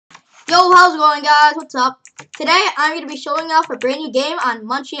Yo, how's it going, guys? What's up? Today, I'm going to be showing off a brand new game on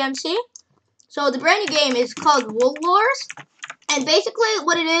Munchie MC. So, the brand new game is called Wool Wars. And basically,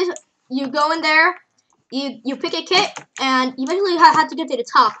 what it is, you go in there, you pick a kit, and you basically have to get to the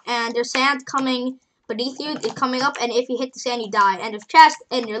top. And there's sand coming beneath you, it's coming up, and if you hit the sand, you die. And there's chest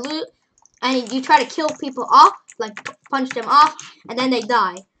and your loot, and you try to kill people off, like punch them off, and then they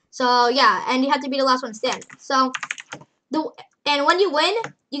die. So, yeah, and you have to be the last one standing. So, and when you win,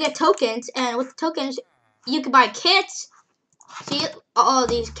 you get tokens, and with the tokens, you can buy kits. See, all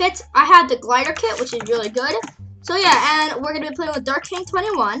these kits. I have the glider kit, which is really good. So yeah, and we're gonna be playing with Dark King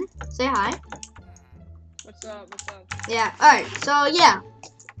 21. Say hi. What's up? What's up? Yeah. All right. So yeah,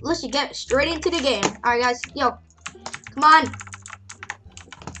 let's just get straight into the game. All right, guys. Yo, come on.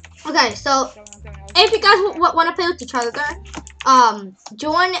 Okay. So if you guys want to play with each other,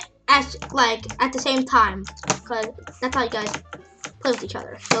 join at the same time, cause that's how you guys play with each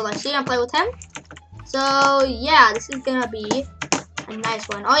other. So like, see, I'm playing with him. So yeah, this is gonna be a nice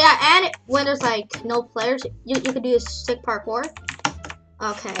one. Oh yeah, and when there's like no players, you can do a sick parkour.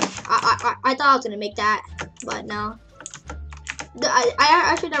 Okay, I thought I was gonna make that, but no. I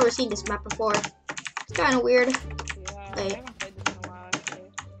actually never seen this map before. It's kind of weird. Yeah, Wait. I haven't played this in a while,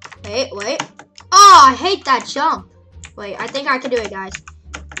 actually. Wait. Oh, I hate that jump. Wait, I think I can do it, guys.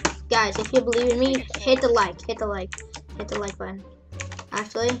 Guys, if you believe in me, hit the like button.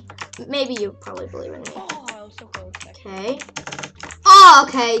 Actually, maybe you probably believe in me. Oh, I was so close. Okay. Oh,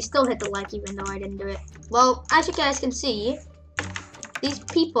 okay. Still hit the like even though I didn't do it. Well, as you guys can see, these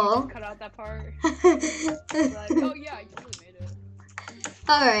people. Cut out that part. Like, oh yeah, I totally made it.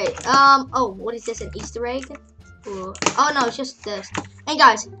 All right. Oh, what is this? An Easter egg? Ooh. Oh no, it's just this. And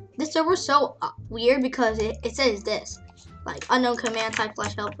guys, this server's so weird because it says this, like unknown command type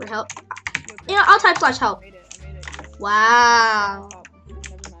 / help or help. You know, I'll type / help. I made it. Wow. Oh,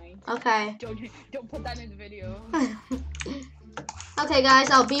 never mind. Okay. Don't put that in the video. Okay, guys,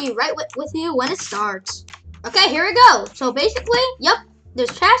 I'll be right with you when it starts. Okay, here we go. So basically, yep,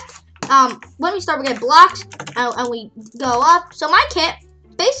 there's chest. When we start, we get blocks, and we go up. So my kit,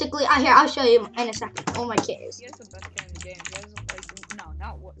 basically, here, I'll show you in a second what my kit is. He has the best kit in the game. He has like, no,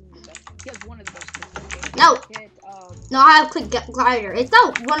 not what the best. He has one of the best kits in the game. No. Kit, No, I have quick glider. It's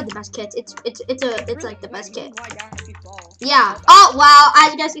not one of the best kits. It's really? like the best You kit. can glide down if you fall. Yeah. Oh wow!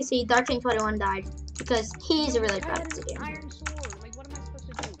 As you guys can see, Dark King 21 died because he's really bad at the game. Iron sword. Like, what am I supposed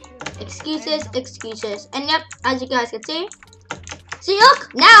to do? Excuses. And yep, as you guys can see. See,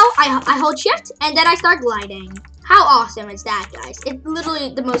 look! Now I hold shift and then I start gliding. How awesome is that, guys? It's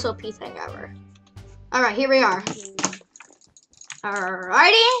literally the most OP thing ever. All right, here we are.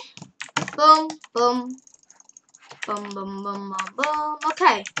 Alrighty. Boom, boom. Boom, boom, boom, boom, boom.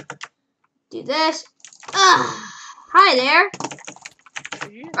 Okay. Do this. Hi there.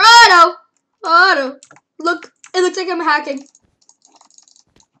 Oh no. Look, it looks like I'm hacking.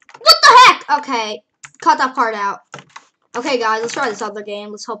 What the heck? Okay, cut that part out. Okay, guys, let's try this other game.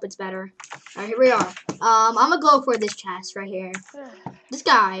 Let's hope it's better. All right, here we are. I'm gonna go for this chest right here. This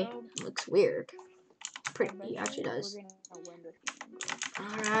guy looks weird. Pretty, he actually does.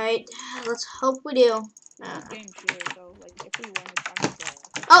 All right, let's hope we do.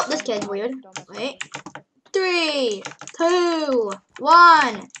 Oh, this kid's weird. Wait. 3, 2,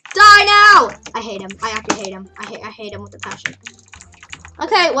 1. Die now! I hate him. I actually hate him. I hate him with a passion.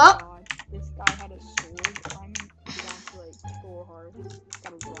 Okay, well. This guy had a sword climbing down to like 4 hard.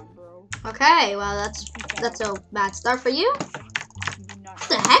 Gotta run, bro. Okay, well that's a bad start for you. What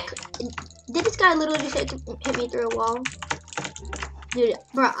the heck? Did this guy literally just hit me through a wall? Dude,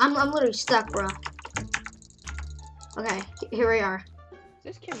 bro, I'm literally stuck, bro. Okay, here we are.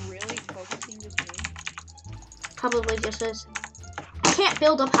 Is this kid really focusing just me? Probably just is. I can't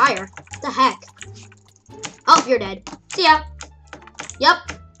build up higher. What the heck? Oh, you're dead. See ya. Yep.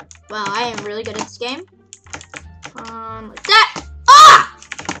 Wow, I am really good at this game. Like that. Ah!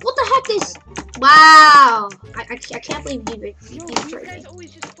 What the heck is? Wow. I can't believe you guys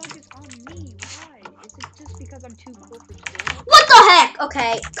always just focus on me. Why? Is it just because I'm too cool for school? What the heck?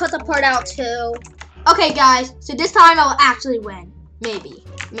 Okay, cut the part out too. Okay, guys. So this time I will actually win. Maybe.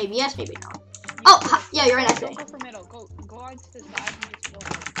 Maybe yes. Maybe no. Oh, yeah, you're right next to me. Go for middle. Go on to the side and just go.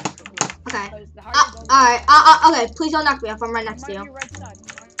 Okay. Alright. Okay, please don't knock me off. I'm right next to you. Right side.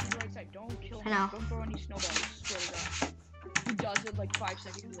 Don't kill me. I know. Don't throw any snowballs. Swear to God. He does it like 5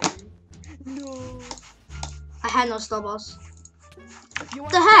 seconds later. No. I had no snowballs.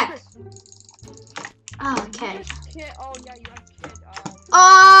 What the heck? Oh, okay. Kid. Oh yeah, you have kid.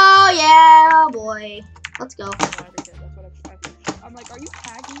 Oh yeah, boy. Let's go. I'm like, are you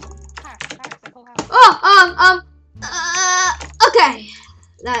tagging? Hack, the whole house. Oh, okay.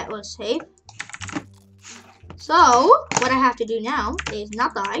 that was safe. So, what I have to do now is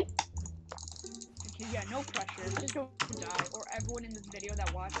not die. Okay, yeah, no pressure. Just don't die, or everyone in this video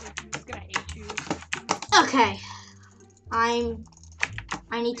that watches is gonna hate you. Okay.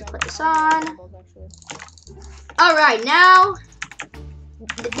 I need to put this on. Alright, now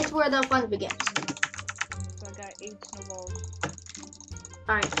this is where the fun begins. So I got 8 snowballs.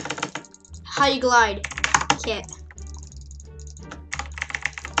 Alright. How you glide? Kit.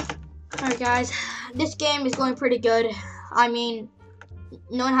 Alright guys, this game is going pretty good. I mean,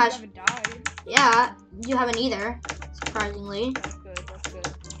 no one has. You haven't died. Yeah, you haven't either, surprisingly. That's good, that's good.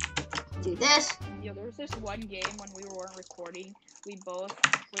 Do this. Yo, there was this one game when we weren't recording. We both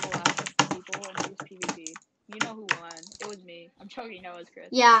were the last people and it was PvP. You know who won? It was me. I'm joking, no, it was Chris.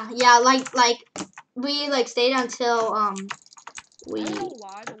 Yeah, like we stayed until we. I don't know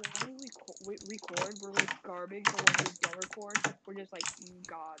why, but when we record, we're like garbage, but when we don't record, we're just like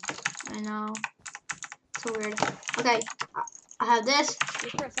God. I know. So weird. Okay, I have this. Hey,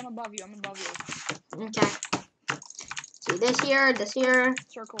 Chris, I'm above you. I'm above you. Okay. See this here, this here.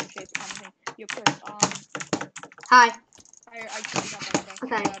 Circle shape kind of thing. Yo, Chris, Hi. I got that.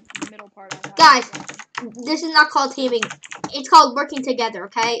 Okay. The middle part. Guys, this is not called teaming. It's called working together,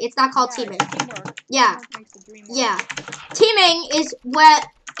 okay? It's not called teaming. Teamwork. Yeah. Teamwork makes the dream work. Yeah. Teaming is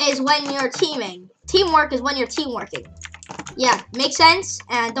when you're teaming. Teamwork is when you're teamworking. Yeah, makes sense,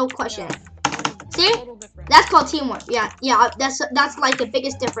 and don't question it. See? That's called teamwork. Yeah, that's like the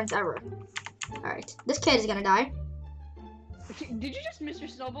biggest difference ever. Alright, this kid is gonna die. Did you just miss your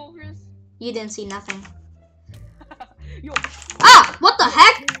snowball, Chris? You didn't see nothing. Yo. Ah! What the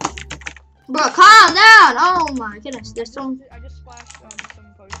heck? Bro, calm down! Oh my goodness, there's some. I just splashed some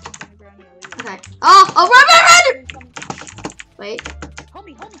potions on the ground. Okay. Oh, run! Wait. Help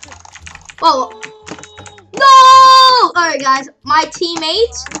me, Chris. Whoa. No! Alright, guys, my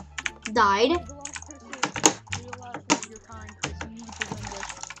teammates died.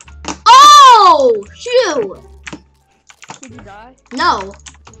 Oh! Shoot! Did you die? No.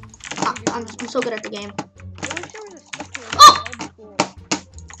 I'm so good at the game. Oh!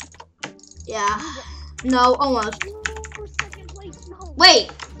 Yeah. No, almost. Wait.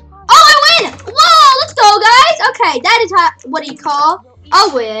 Oh, I win! Whoa, let's go, guys. Okay, that is what do you call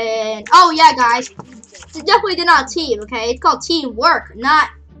a win. Oh, yeah, guys. Definitely did not team, okay? It's called teamwork, not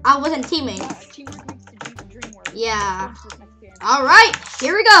I wasn't teaming. Yeah. All right,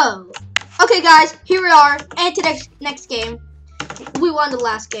 here we go. Okay, guys, here we are. And to the next game. We won the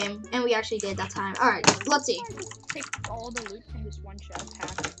last game, and we actually did that time. All right, let's see. Take all the loot from this one chest.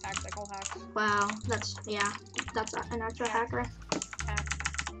 Hack, like all hacks. Wow, that's an actual hacker.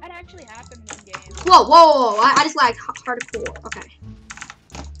 That actually happened one game. Whoa! I just like hardcore. Okay.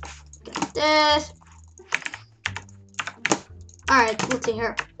 Get this. All right, let's see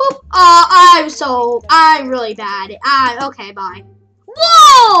here. Boop. Oh, I'm really bad. Okay, bye.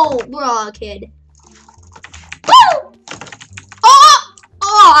 Whoa, bro, kid. Woo!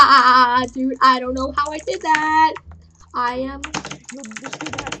 Dude, I don't know how I did that. I am. Yo, this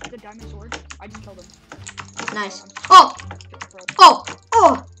dude has the diamond sword. I just killed him. Nice. Oh!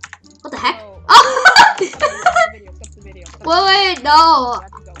 What the heck? Wait, no.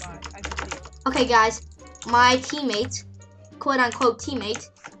 Okay, guys, my teammate, quote unquote teammate,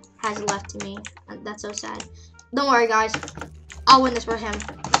 has left me. That's so sad. Don't worry, guys. I'll win this for him.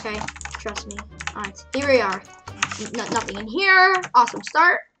 Okay, trust me. All right, here we are. Nothing in here. Awesome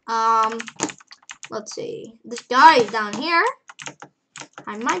start. Let's see. This guy is down here.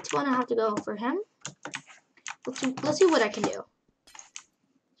 I might want to have to go for him. Let's see what I can do.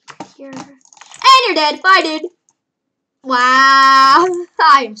 Here. And you're dead. Bye, dude. Wow.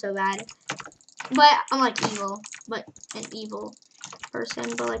 I am so bad. But I'm like evil. But an evil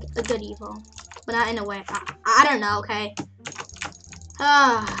person. But like a good evil. But not in a way. I don't know, okay?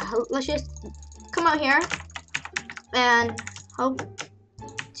 Let's just come out here. And hope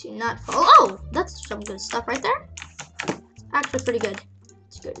to not fall. Oh, that's some good stuff right there. Actually, pretty good.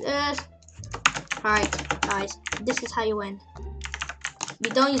 Let's go to this. Alright, guys. This is how you win.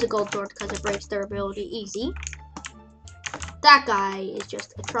 You don't use a gold sword because it breaks durability easy. That guy is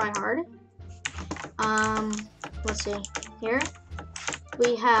just a tryhard. Let's see. Here.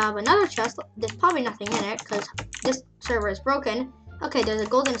 We have another chest. There's probably nothing in it because this server is broken. Okay, there's a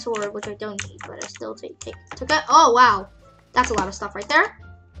golden sword, which I don't need, but I still took it. Oh, wow. That's a lot of stuff right there.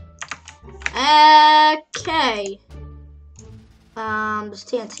 Okay. This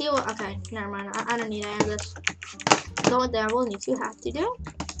TNT. Okay, never mind. I don't need any of this. So what I will need to have to do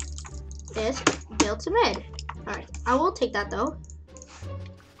is build to mid. Alright, I will take that though.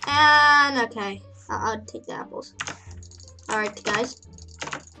 And okay, I'll take the apples. Alright, guys.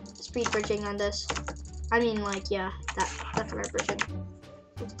 speed bridging on this. I mean, like, yeah, that's the right bridging.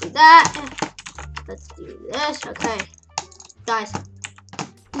 Let's do that. Let's do this. Okay, guys,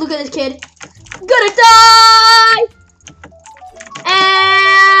 look at this kid. Gonna die!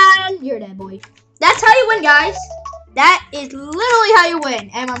 And you're dead, boy. That's how you win, guys. That is literally how you win.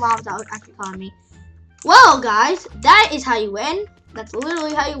 And my mom's actually calling me. Well, guys, that is how you win. That's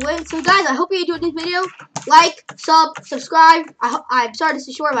literally how you win. So, guys, I hope you enjoyed this video. Like, subscribe. I'm sorry this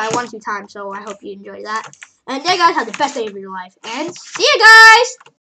is short, but I won 2 times, so I hope you enjoyed that. And yeah, guys, have the best day of your life. And see you guys!